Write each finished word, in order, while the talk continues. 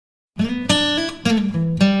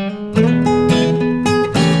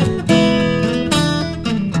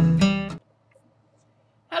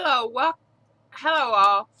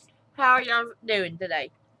are y'all doing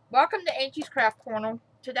today? Welcome to Angie's Craft Corner.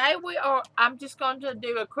 Today I'm just going to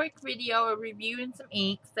do a quick video of reviewing some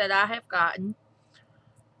inks that I have gotten.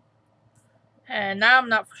 And now I'm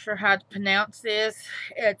not sure how to pronounce this.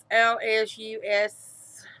 It's Lsuhine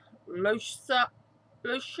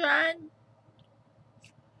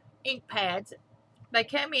ink pads. They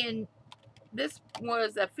come in, this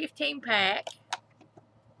was a 15 pack.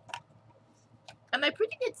 And they're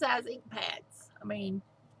pretty good size ink pads. I mean,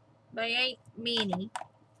 they ain't many.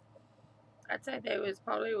 I'd say they was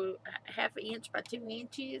probably half an inch by 2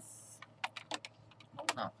 inches.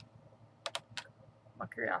 Hold on. My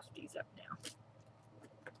curiosity's up now.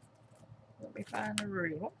 Let me find the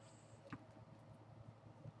reel.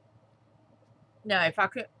 No, if I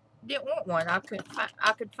didn't want one, I could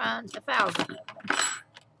find 1,000 of them.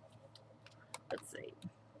 Let's see.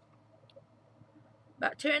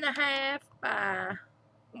 About 2.5 by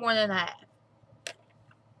 1.5.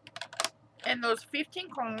 And those 15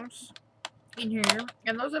 corners in here,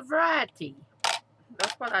 and there's a variety.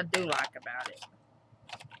 That's what I do like about it.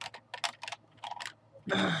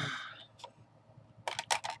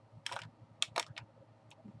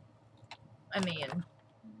 And then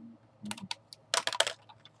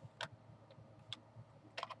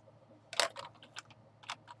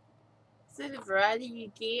see the variety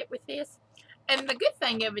you get with this. And the good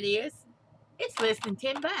thing of it is, it's less than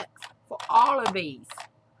 $10 for all of these.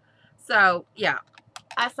 So yeah,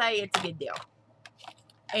 I say it's a good deal.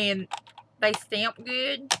 And they stamp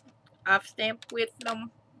good. I've stamped with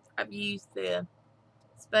them. I've used the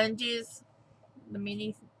sponges, the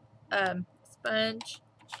mini sponge.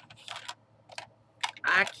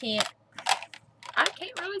 I can't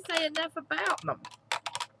really say enough about them.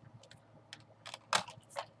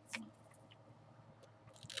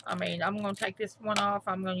 I mean, I'm going to take this one off.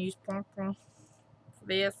 I'm going to use pom-pom for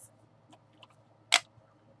this.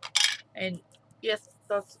 And yes,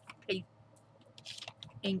 that's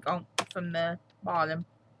ink on from the bottom.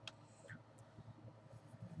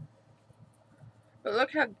 But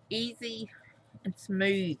look how easy and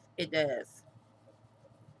smooth it does.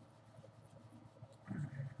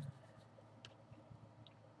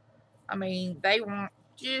 I mean, they work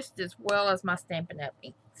just as well as my Stampin' Up!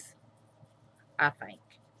 Inks, I think.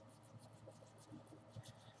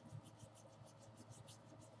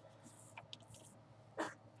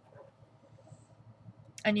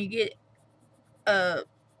 And you get,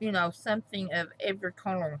 you know, something of every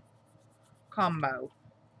color combo.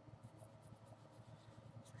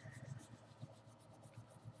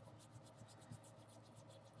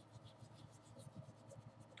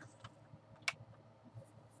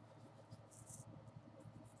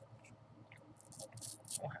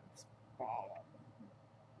 We'll have this ball on.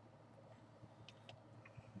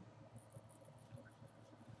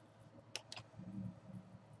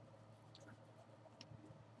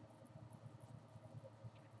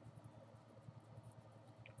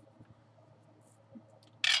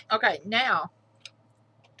 Okay, now,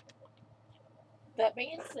 that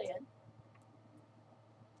being said,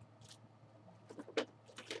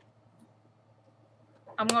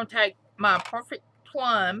 I'm going to take my Perfect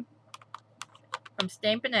Plum from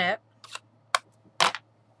Stampin' Up!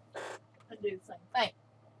 And do the same thing.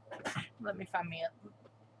 Let me find me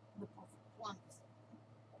the Perfect Plum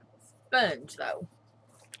sponge, though.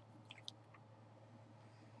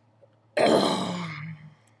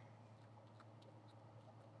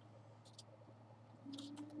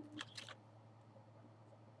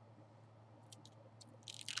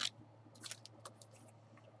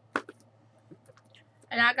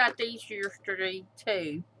 And I got these yesterday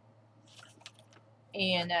too.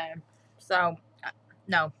 And so,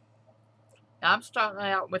 no. I'm starting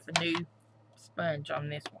out with a new sponge on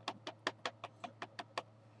this one.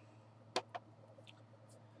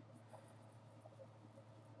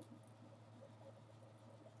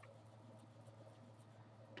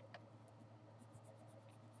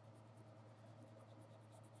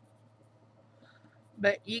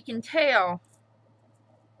 But you can tell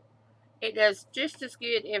it does just as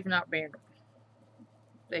good, if not better,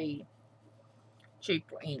 the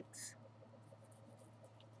cheaper inks.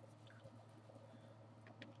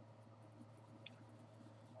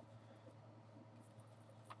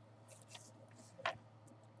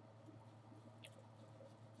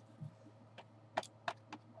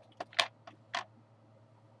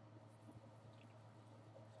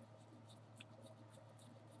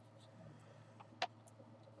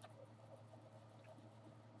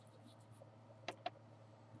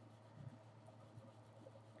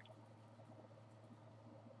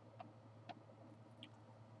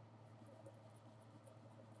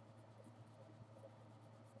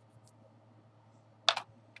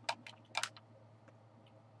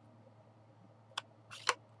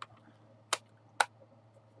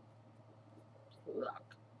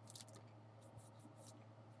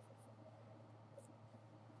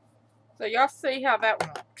 So y'all see how that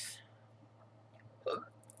works.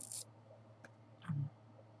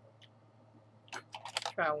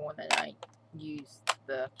 Try one that I used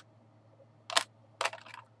the.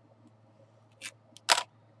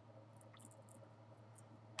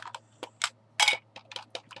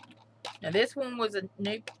 Now this one was a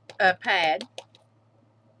new pad.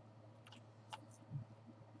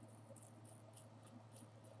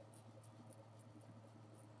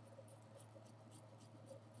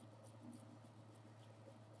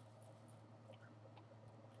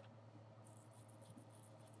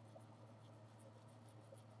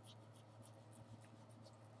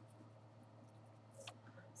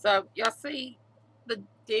 So y'all see the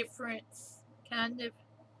difference, kind of.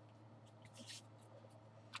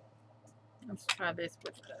 Let's try this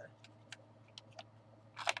with the.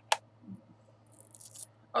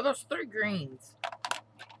 Oh, there's 3 greens.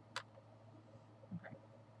 Okay.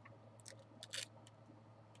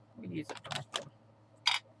 We'll use it for nothing.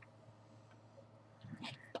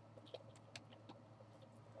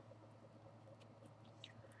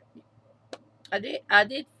 I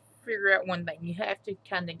did figure out one thing. You have to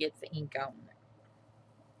kind of get the ink on it.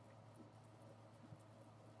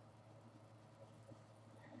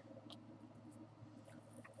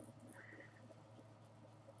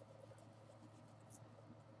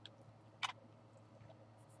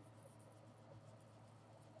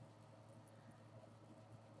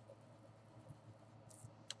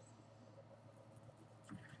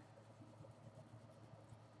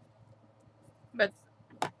 But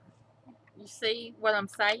you see what I'm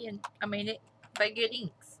saying? I mean, they good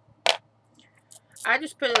inks. I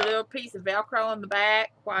just put a little piece of Velcro on the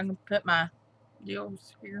back where I can put my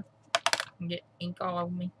deals here and get ink all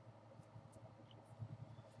over me.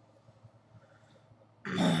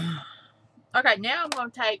 Okay, now I'm going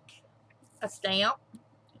to take a stamp.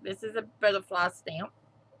 This is a butterfly stamp.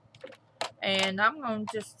 And I'm going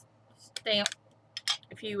to just stamp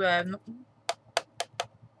a few of them.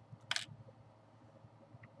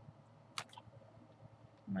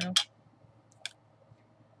 Well,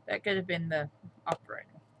 that could have been the operator.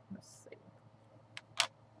 Let's see.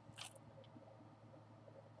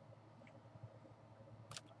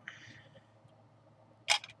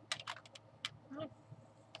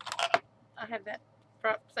 I have that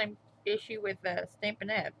same issue with Stampin'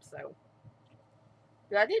 Up, so.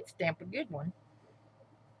 But I did stamp a good one.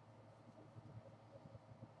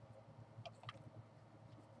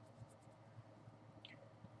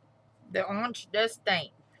 The orange does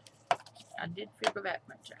stain. I did figure that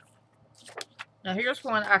much out. Now here's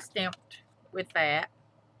one I stamped with that.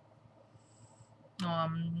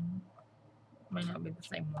 May not be the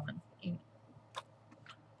same one.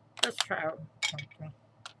 Let's try something.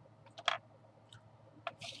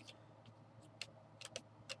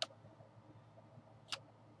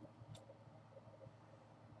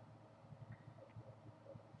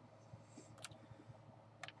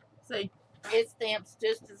 See, it stamps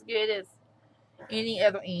just as good as any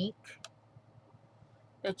other ink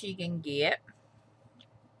that you can get.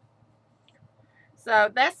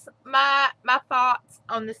 So that's my thoughts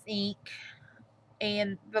on this ink,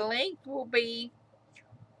 and the link will be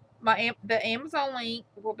the Amazon link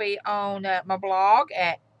will be on my blog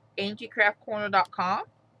at angiecraftcorner.com,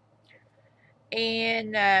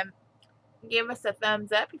 and give us a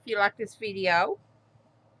thumbs up if you like this video,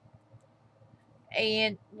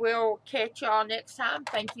 and we'll catch y'all next time.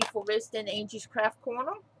 Thank you for visiting Angie's Craft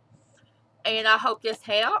Corner, and I hope this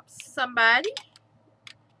helps somebody.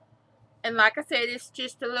 And like I said, it's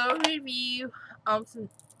just a little review on some.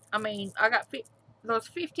 I mean, I got those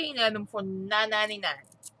 15 of them for $9.99.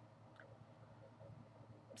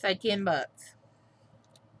 Say $10.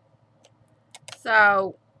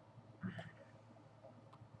 So,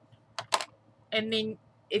 and then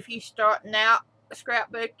if you starting out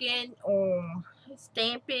scrapbooking or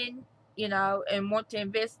stamping, you know, and want to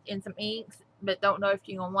invest in some inks, but don't know if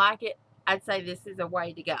you're gonna like it, I'd say this is a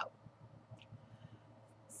way to go.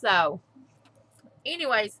 So,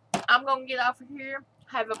 anyways, I'm gonna get off of here.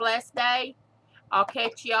 Have a blessed day. I'll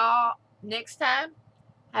catch y'all next time.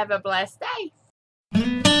 Have a blessed day.